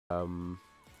Um,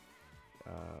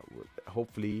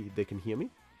 hopefully they can hear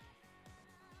me.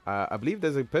 I believe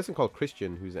there's a person called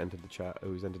Christian who's entered the chat,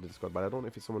 who's entered the Discord, but I don't know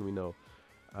if it's someone we know.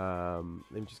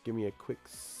 Let me just give me a quick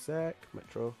sec,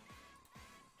 Metro.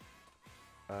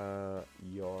 I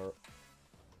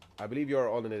believe you're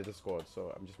all in the Discord,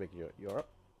 so I'm just making you're up.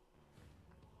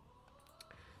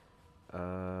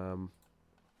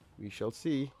 We shall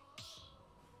see.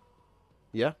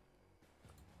 Yeah.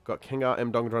 Got Kengar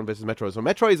M Dongatron versus Metro. So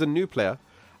Metro is a new player.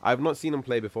 I've not seen him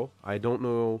play before. I don't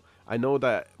know. I know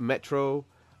that Metro,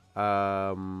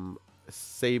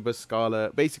 Saber,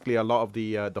 Scala, basically a lot of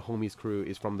the homies crew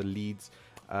is from the Leeds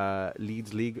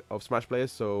League of Smash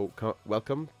players. So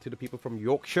welcome to the people from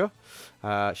Yorkshire.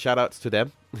 Shout outs to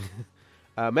them.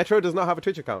 Metro does not have a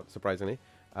Twitch account, surprisingly,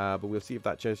 but we'll see if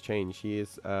that does change. He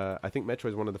is, I think Metro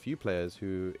is one of the few players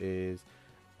who is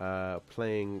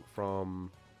playing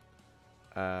from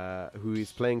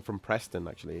Preston.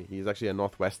 Actually, he's actually a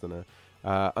Northwesterner,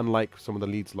 unlike some of the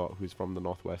Leeds lot who's from the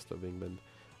northwest of England.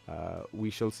 We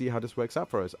shall see how this works out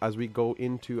for us as we go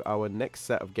into our next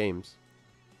set of games.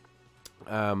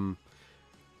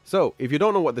 So if you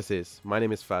don't know what this is, my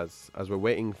name is Faz. As we're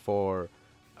waiting for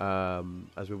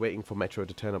Metro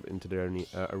to turn up into the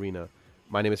arena,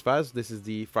 my name is Faz. This is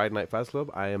the Friday Night Faz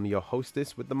Club. I am your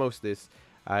hostess with the mostest.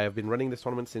 I have been running this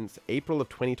tournament since April of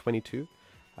 2022.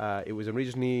 It was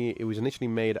initially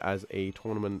made as a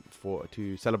tournament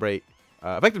to celebrate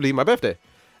effectively my birthday,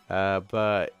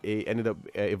 but it ended up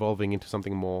evolving into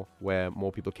something more, where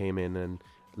more people came in and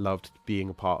loved being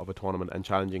a part of a tournament and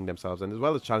challenging themselves, and as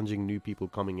well as challenging new people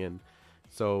coming in.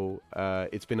 So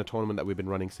it's been a tournament that we've been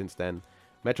running since then.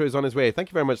 Metro is on his way. Thank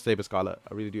you very much, Saber Scarlet.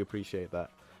 I really do appreciate that.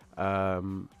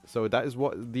 So that is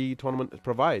what the tournament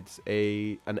provides,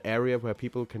 an area where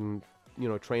people can,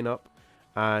 train up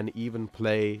and even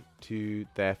play to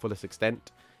their fullest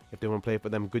extent. If they want to play for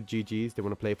them good GGs, they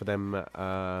want to play for them,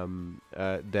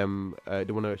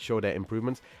 they want to show their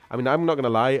improvements. I mean, I'm not going to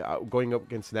lie, going up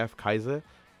against Neff Kaiser,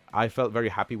 I felt very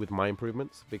happy with my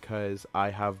improvements, because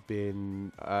I have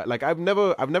been, I've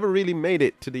never really made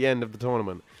it to the end of the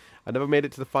tournament. I never made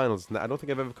it to the finals. I don't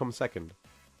think I've ever come second.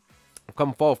 I've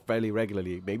come fourth fairly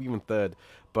regularly, maybe even third,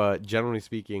 but generally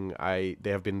speaking, they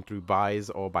have been through buys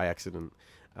or by accident.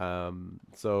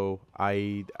 So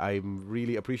I'm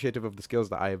really appreciative of the skills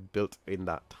that I have built in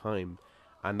that time,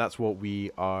 and that's what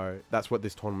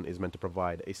this tournament is meant to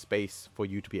provide, a space for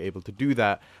you to be able to do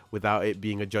that without it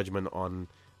being a judgment on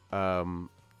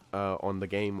the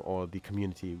game or the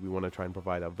community. We want to try and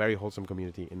provide a very wholesome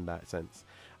community in that sense.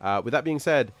 With that being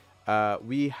said,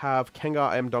 we have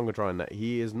Kengar M Dongatron.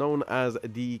 He is known as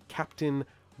the Captain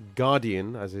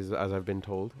Guardian, as I've been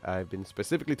told. I've been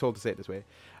specifically told to say it this way.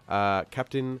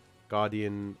 Captain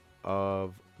Guardian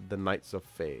of the Knights of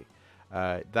Fae.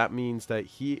 That means that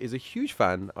he is a huge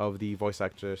fan of the voice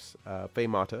actress Faye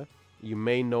Marta. You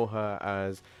may know her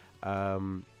as, I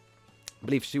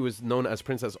believe she was known as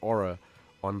Princess Aura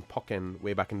on Pokken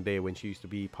way back in the day, when she used to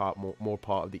be more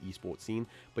part of the esports scene.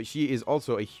 But she is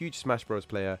also a huge Smash Bros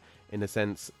player, in the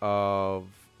sense of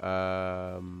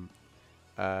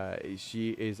she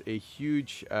is a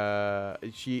huge Smash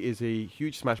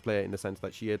player, in the sense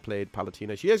that she had played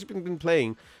Palutena. She has been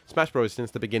playing Smash Bros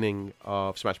since the beginning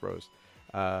of Smash Bros.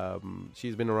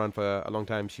 She's been around for a long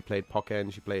time. She played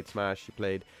Pokken, she played Smash, she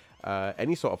played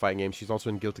any sort of fighting game. She's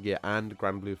also in Guilty Gear and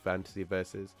Grand Blue Fantasy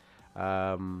versus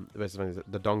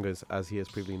the Dongas, as he is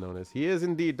previously known as. He is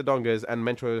indeed the Dongas, and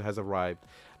Metro has arrived.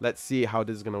 Let's see how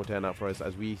this is going to turn out for us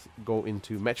as we go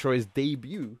into Metro's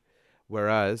debut.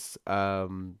 Whereas, yeah,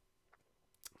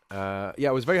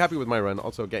 I was very happy with my run.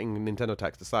 Also, getting Nintendo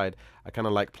tax aside, I kind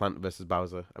of like Plant versus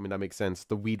Bowser. I mean, that makes sense.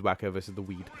 The Weed Whacker versus the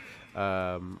Weed.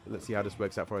 Let's see how this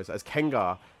works out for us. As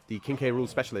Kengar, the King K. Rule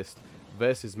Specialist,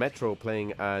 versus Metro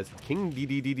playing as King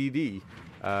DDDDD.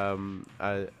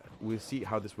 We'll see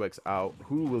how this works out.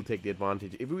 Who will take the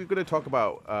advantage? If we were going to talk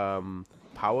about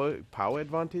power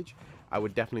advantage, I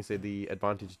would definitely say the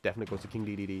advantage definitely goes to King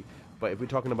DDD. But if we're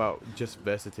talking about just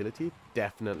versatility,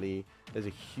 definitely there's a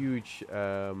huge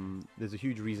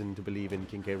reason to believe in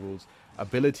King K. Rool's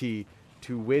ability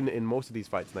to win in most of these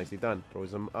fights. Nicely done.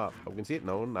 Throws them up. Oh, we can see it.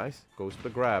 No, nice. Goes for the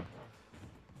grab.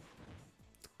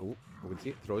 Oh, we can see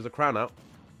it. Throws a crown out.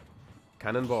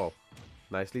 Cannonball.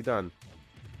 Nicely done.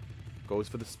 Goes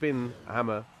for the spin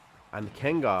hammer. And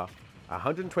Kengar,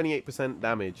 128%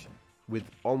 damage with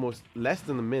almost less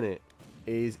than a minute,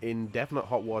 is in definite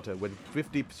hot water with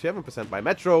 57% by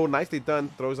Metro. Nicely done.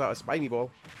 Throws out a spiny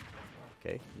ball.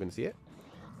 Okay, you can see it.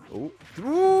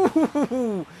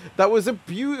 Oh, that was a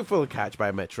beautiful catch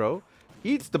by Metro.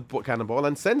 eats the cannonball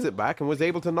and sends it back and was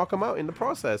able to knock him out in the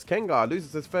process. Kengar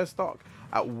loses his first stock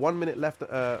at 1 minute left,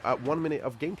 at 1 minute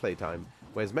of gameplay time,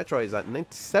 whereas Metro is at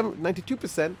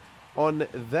 92% on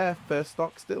their first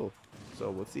stock still. So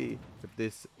we'll see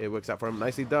if it works out for him.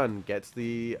 Nicely done. Gets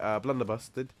the blunder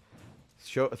busted.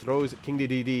 Throws King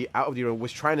DDD out of the arena.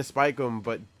 Was trying to spike him,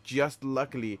 but just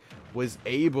luckily was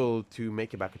able to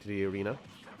make it back into the arena.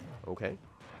 Okay.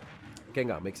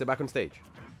 Kengar makes it back on stage.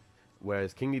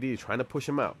 Whereas King DDD is trying to push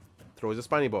him out. Throws a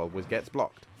spiny ball, gets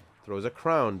blocked. Throws a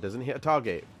crown, doesn't hit a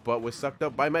target, but was sucked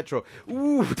up by Metro.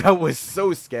 Ooh, that was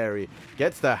so scary.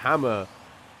 Gets the hammer,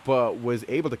 but was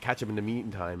able to catch him in the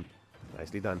meantime.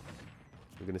 Nicely done.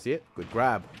 We're going to see it. Good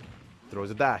grab.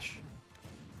 Throws a dash.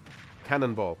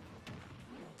 Cannonball.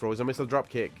 Throws a missile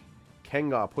dropkick.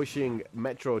 Kengar pushing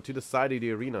Metro to the side of the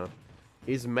arena.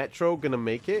 Is Metro going to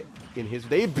make it in his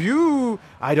debut?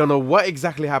 I don't know what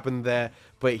exactly happened there,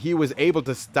 but he was able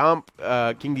to stamp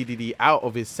King DDD out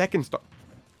of his second stock.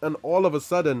 And all of a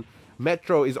sudden,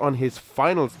 Metro is on his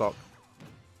final stock.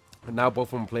 And now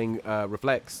both of them playing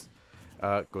Reflex.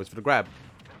 Goes for the grab.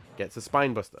 Gets a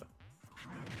spine buster.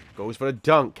 Goes for a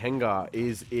dunk. Kengar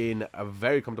is in a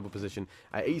very comfortable position.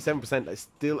 At 87%, that's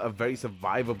still a very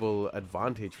survivable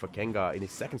advantage for Kengar in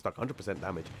his second stock, 100%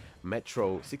 damage.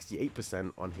 Metro,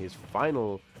 68% on his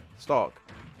final stock.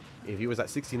 If he was at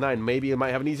 69, maybe he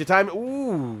might have an easier time.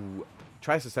 Ooh!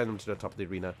 Tries to send him to the top of the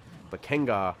arena. But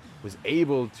Kengar was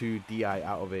able to DI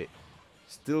out of it.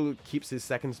 Still keeps his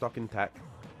second stock intact.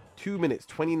 2 minutes,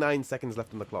 29 seconds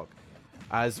left on the clock.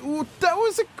 Ooh, that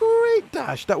was a great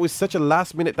dash. That was such a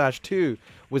last minute dash too.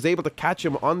 Was able to catch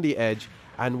him on the edge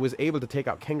and was able to take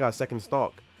out Kengar's second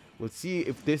stock. We'll see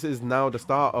if this is now the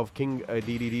start of King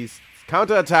DDD's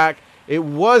counter attack. It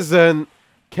wasn't.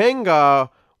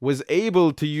 Kengar was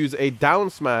able to use a down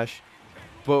smash,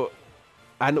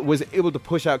 and was able to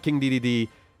push out King DDD.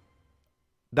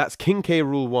 That's King K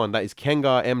rule 1. That is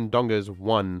Kengar M Dongas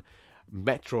 1,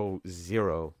 Metro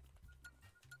 0.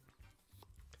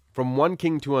 From one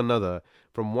king to another,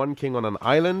 from one king on an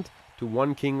island to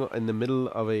one king in the middle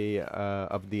of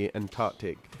the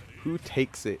Antarctic. Who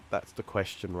takes it? That's the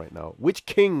question right now. Which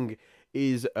king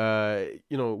is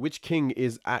which king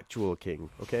is actual king?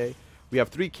 Okay, we have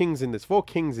 4 kings in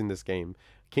this game: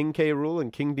 King K. Rool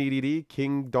and King DDD,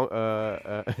 King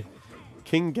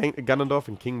Ganondorf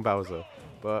and King Bowser.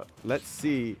 But let's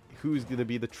see who's gonna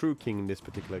be the true king in this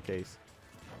particular case.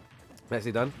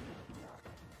 Nicely done.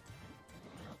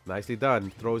 Nicely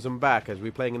done. Throws him back as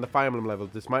we're playing in the Fire Emblem level.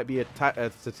 This might be a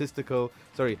tactical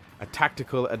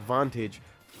advantage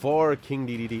for King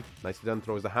DDD. Nicely done.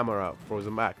 Throws the hammer out. Throws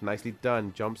him back. Nicely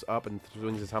done. Jumps up and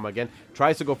swings his hammer again.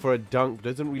 Tries to go for a dunk.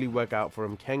 Doesn't really work out for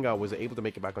him. Kengar was able to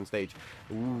make it back on stage.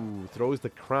 Ooh. Throws the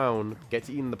crown.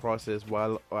 Gets eaten in the process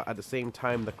while at the same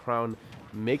time the crown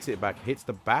makes it back. Hits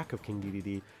the back of King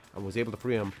DDD. And was able to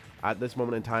free him at this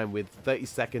moment in time with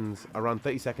around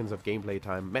 30 seconds of gameplay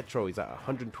time. Metro is at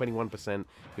 121%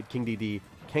 with King DD.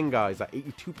 Kengar is at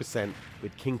 82%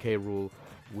 with King K. Rool.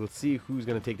 We'll see who's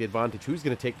going to take the advantage, who's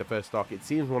going to take the first stock. It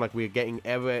seems more like we're getting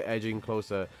ever edging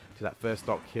closer to that first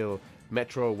stock kill.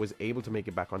 Metro was able to make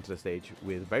it back onto the stage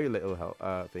with very little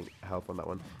help on that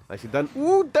one. Nicely done.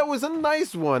 Ooh, that was a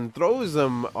nice one. Throws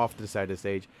him off to the side of the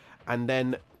stage. And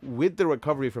then with the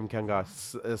recovery from Kengar,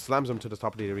 slams him to the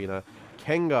top of the arena.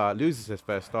 Kengar loses his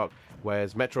first stock,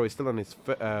 whereas Metro is still on his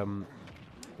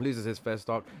loses his first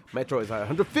stock. Metro is at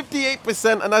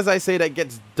 158%, and as I say, that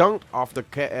gets dunked off the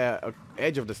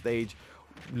edge of the stage.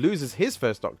 Loses his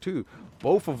first stock too.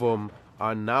 Both of them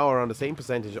are now around the same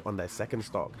percentage on their second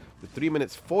stock, with 3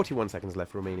 minutes 41 seconds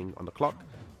left remaining on the clock.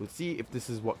 We'll see if this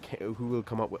is who will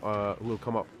come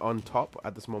up on top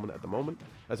at this moment.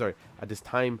 At this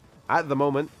time at the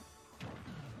moment.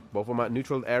 Both of them at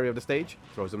neutral area of the stage.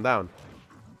 Throws them down.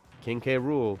 King K.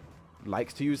 Rool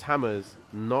likes to use hammers.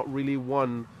 Not really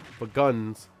one for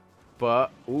guns,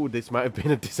 but ooh, this might have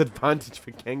been a disadvantage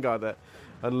for Kengar. That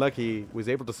unlucky was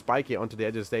able to spike it onto the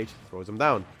edge of the stage. Throws him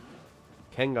down.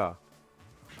 Kengar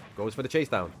goes for the chase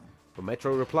down, but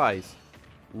Metro replies.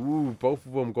 Ooh, both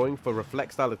of them going for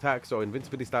reflect style attacks or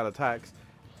invincibility style attacks.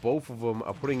 Both of them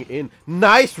are putting it in.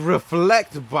 Nice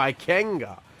reflect by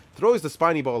Kengar. Throws the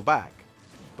spiny ball back,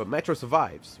 but Metro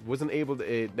survives. Wasn't able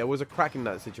to. There was a crack in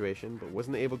that situation, but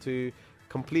wasn't able to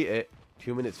complete it.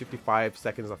 2 minutes 55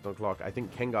 seconds left on the clock. I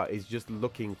think Kengar is just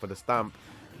looking for the stamp.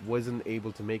 Wasn't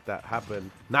able to make that happen.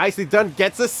 Nicely done.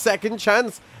 Gets a second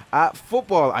chance at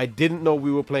football. I didn't know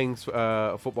we were playing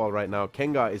football right now.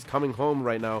 Kengar is coming home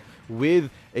right now with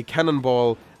a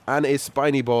cannonball and a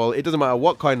spiny ball. It doesn't matter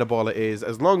what kind of ball it is.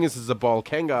 As long as it's a ball,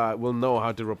 Kengar will know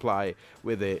how to reply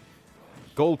with it.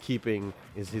 Goalkeeping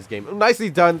is his game. Nicely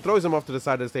done. Throws him off to the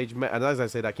side of the stage. And as I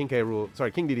say that, King K. Rool,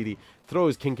 sorry, King DDD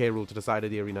throws King K. Rool to the side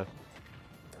of the arena.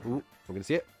 Ooh, I'm going to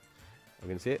see it. I'm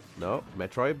going to see it. No.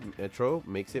 Metro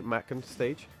makes it Mac on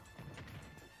stage.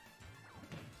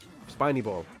 Spiny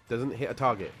ball. Doesn't hit a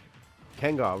target.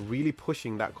 Kengar really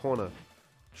pushing that corner.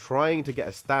 Trying to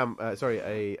get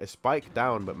a a spike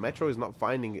down, but Metro is not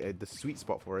finding the sweet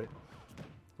spot for it.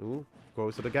 Ooh,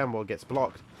 goes to the gamble, gets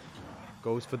blocked.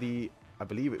 Goes for the, I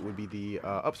believe it would be the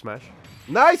up smash.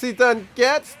 Nicely done.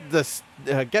 Gets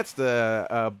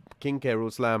the King K.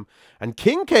 Rool slam, and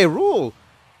King K. Rool,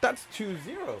 that's 2-0.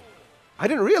 I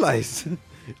didn't realize.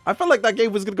 I felt like that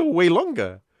game was gonna go way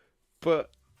longer, but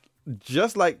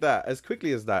just like that, as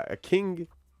quickly as that, a king.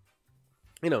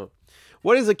 You know,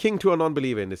 what is a king to a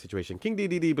non-believer in this situation? King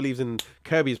DDD believes in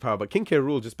Kirby's power, but King K.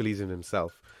 Rool just believes in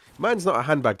himself. Man's not a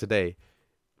handbag today.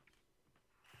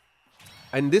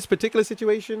 And this particular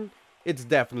situation, it's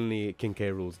definitely King K.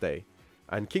 Rool's day.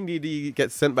 And King DD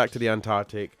gets sent back to the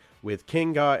Antarctic with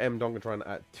Kengar M Dongatron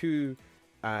at 2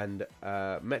 and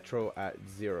Metro at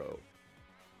 0.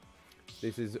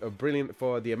 This is brilliant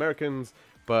for the Americans,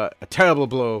 but a terrible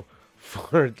blow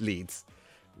for Leeds.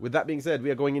 With that being said,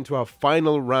 we are going into our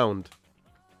final round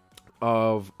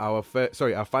of our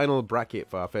our final bracket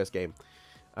for our first game.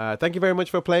 Thank you very much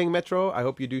for playing Metro. I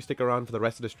hope you do stick around for the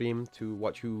rest of the stream to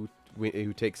watch who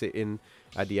takes it in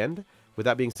at the end. With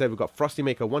that being said, we've got Frosty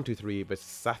Maker 123 versus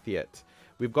Sathiet.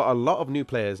 We've got a lot of new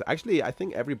players. Actually, I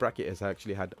think every bracket has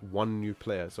actually had one new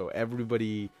player. So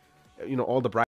everybody, you know, all the brackets